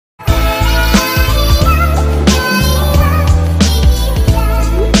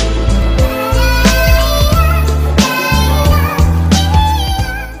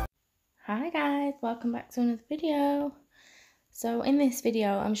welcome back to another video. So in this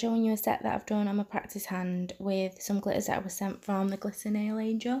video I'm showing you a set that I've done on my practice hand with some glitters that I was sent from the Glitter Nail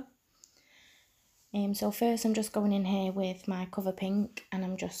Angel. So first I'm just going in here with my cover pink and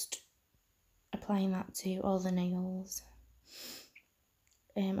I'm just applying that to all the nails.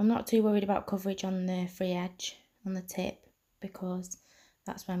 I'm not too worried about coverage on the free edge, on the tip, because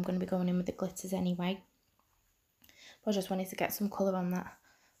that's where I'm going to be going in with the glitters anyway. But I just wanted to get some colour on that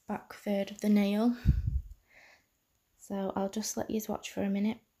back third of the nail. So I'll just let you watch for a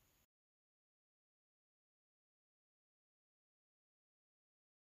minute.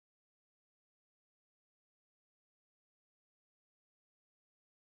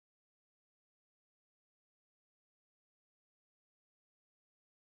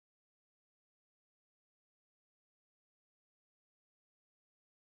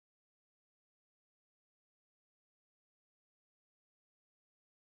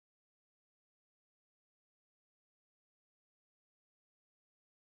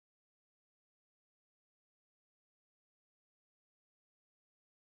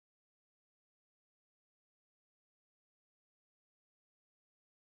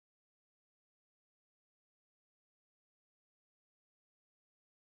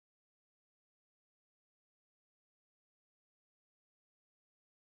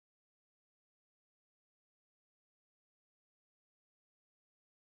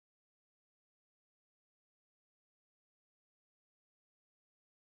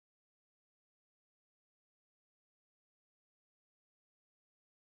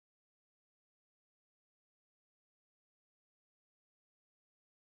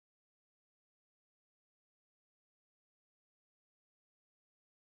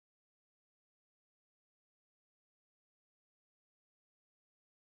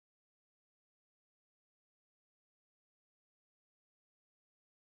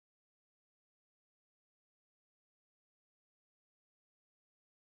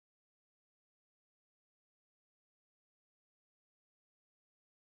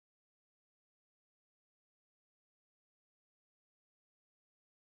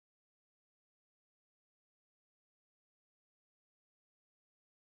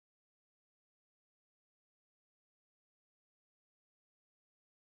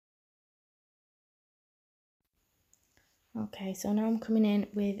 Okay, so now I'm coming in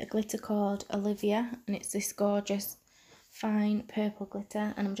with a glitter called Olivia, and it's this gorgeous fine purple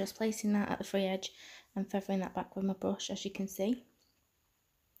glitter, and I'm just placing that at the free edge and feathering that back with my brush, as you can see.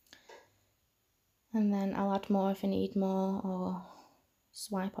 And then I'll add more if I need more, or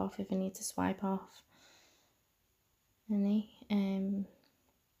swipe off if I need to swipe off any.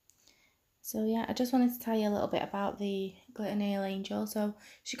 So yeah, I just wanted to tell you a little bit about the Glitter Nail Angel. So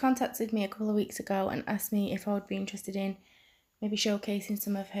she contacted me a couple of weeks ago and asked me if I would be interested in maybe showcasing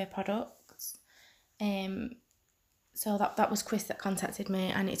some of her products. So that was Chris that contacted me,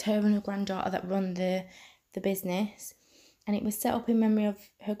 and it's her and her granddaughter that run the business, and it was set up in memory of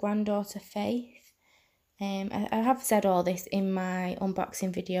her granddaughter Faith. I have said all this in my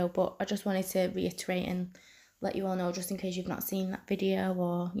unboxing video, but I just wanted to reiterate and let you all know, just in case you've not seen that video,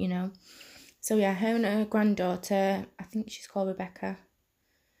 or you know. So yeah, her and her granddaughter, I think she's called Rebecca,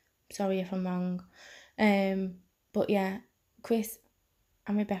 sorry if I'm wrong, but yeah, Chris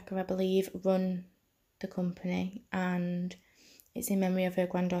and Rebecca, I believe, run the company, and it's in memory of her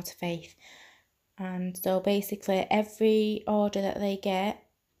granddaughter Faith. And so basically every order that they get,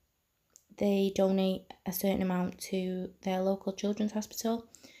 they donate a certain amount to their local children's hospital,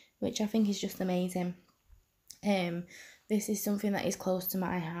 which I think is just amazing. This is something that is close to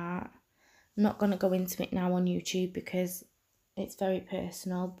my heart. I'm not going to go into it now on YouTube because it's very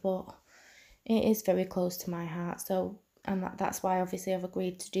personal, but it is very close to my heart. So, and that's why obviously I've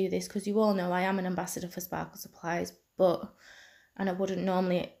agreed to do this, because you all know I am an ambassador for Sparkle Supplies, and I wouldn't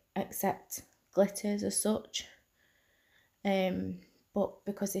normally accept glitters as such. But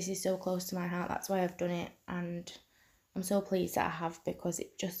because this is so close to my heart, that's why I've done it, and I'm so pleased that I have, because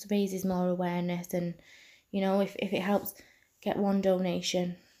it just raises more awareness, and you know, if it helps get one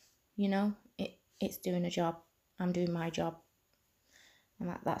donation, you know, it's doing a job. I'm doing my job,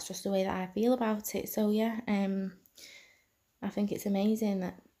 and that's just the way that I feel about it. So yeah, I think it's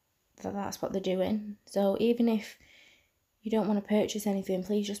amazing that's what they're doing. So even if you don't want to purchase anything,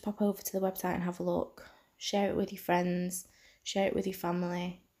 please just pop over to the website and have a look. Share it with your friends, share it with your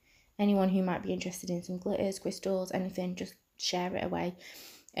family, anyone who might be interested in some glitters, crystals, anything, just share it away.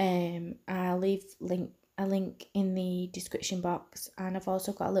 I'll leave a link in the description box, and I've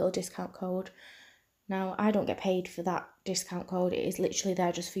also got a little discount code. Now, I don't get paid for that discount code, it is literally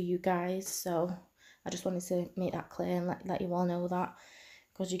there just for you guys, so I just wanted to make that clear and let you all know that,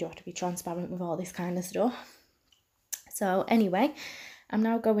 because you do have to be transparent with all this kind of stuff. So anyway, I'm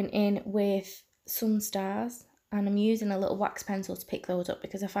now going in with some stars, and I'm using a little wax pencil to pick those up,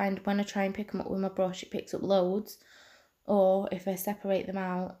 because I find when I try and pick them up with my brush, it picks up loads, or if I separate them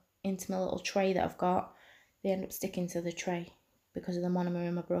out into my little tray that I've got, they end up sticking to the tray because of the monomer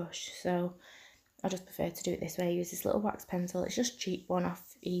in my brush. So I just prefer to do it this way. I use this little wax pencil. It's just a cheap one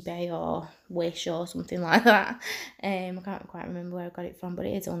off eBay or Wish or something like that. I can't quite remember where I got it from, but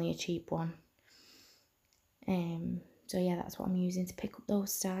it is only a cheap one. So yeah, that's what I'm using to pick up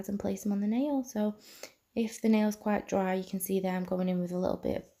those stars and place them on the nail. So if the nail's quite dry, you can see there I'm going in with a little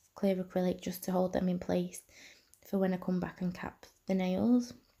bit of clear acrylic just to hold them in place for when I come back and cap the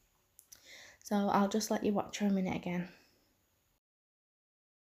nails. So I'll just let you watch for a minute again.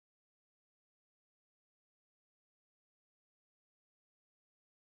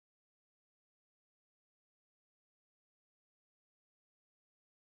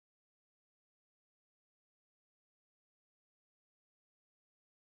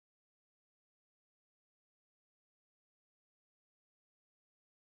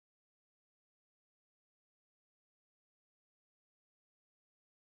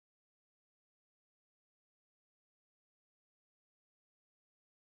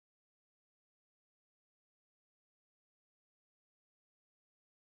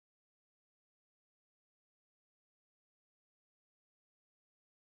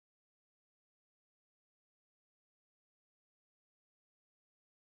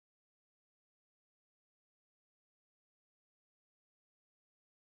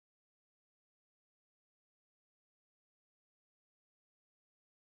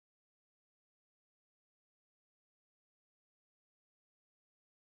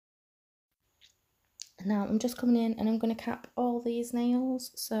 Now I'm just coming in and I'm going to cap all these nails.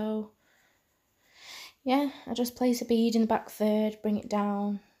 So yeah, I just place a bead in the back third, bring it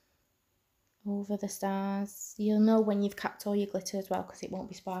down over the stars. You'll know when you've capped all your glitter as well, because it won't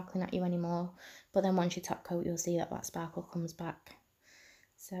be sparkling at you anymore. But then once you top coat, you'll see that sparkle comes back.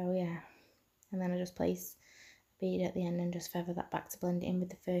 So yeah, and then I just place a bead at the end and just feather that back to blend it in with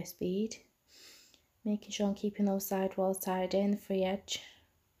the first bead. Making sure I'm keeping those side walls tidy and the free edge.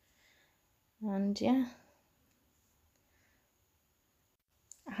 And yeah,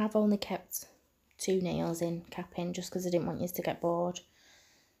 I have only kept 2 nails in capping just because I didn't want you to get bored.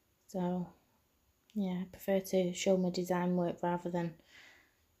 So yeah, I prefer to show my design work rather than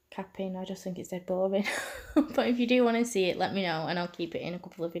capping. I just think it's dead boring. But if you do want to see it, let me know and I'll keep it in a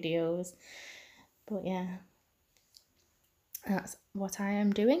couple of videos. But yeah, that's what I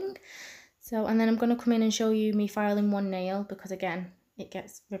am doing. So, and then I'm going to come in and show you me filing one nail, because again, it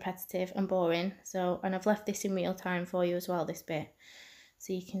gets repetitive and boring. So, and I've left this in real time for you as well, this bit,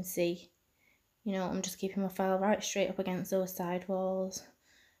 so you can see, you know, I'm just keeping my file right straight up against those side walls,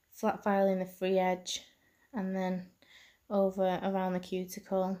 flat filing the free edge, and then over around the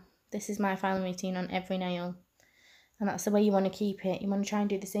cuticle. This is my filing routine on every nail, and that's the way you want to keep it. You want to try and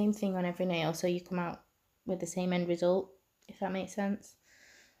do the same thing on every nail so you come out with the same end result, if that makes sense.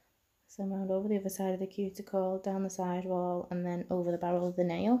 So round over the other side of the cuticle, down the side wall, and then over the barrel of the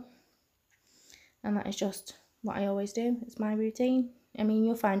nail. And that is just what I always do. It's my routine. I mean,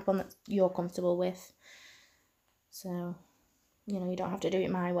 you'll find one that you're comfortable with. So, you know, you don't have to do it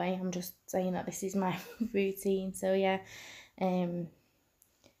my way. I'm just saying that this is my routine. So yeah, you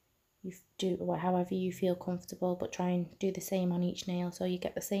do however you feel comfortable, but try and do the same on each nail so you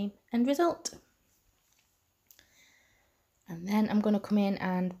get the same end result. And then I'm going to come in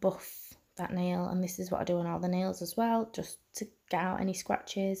and buff that nail, and this is what I do on all the nails as well, just to get out any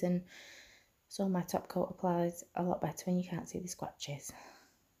scratches, and so my top coat applies a lot better when you can't see the scratches.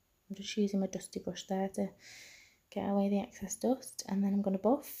 I'm just using my dusty brush there to get away the excess dust, and then I'm going to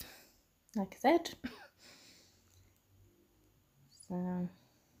buff, like I said. So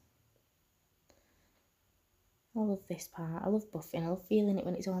I love this part. I love buffing. I love feeling it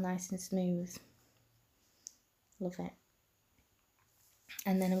when it's all nice and smooth. Love it.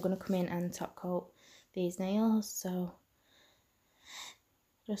 And then I'm going to come in and top coat these nails. So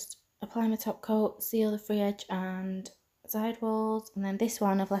just apply my top coat, seal the free edge and side walls. And then this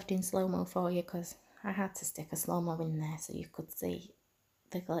one I've left in slow-mo for you because I had to stick a slow-mo in there so you could see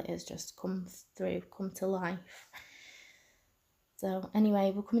the glitters just come through, come to life. So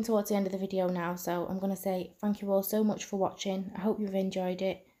anyway, we're coming towards the end of the video now, so I'm going to say thank you all so much for watching. I hope you've enjoyed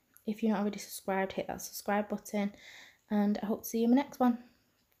it. If you're not already subscribed, hit that subscribe button, and I hope to see you in the next one.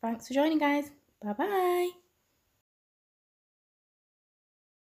 Thanks for joining, guys. Bye bye.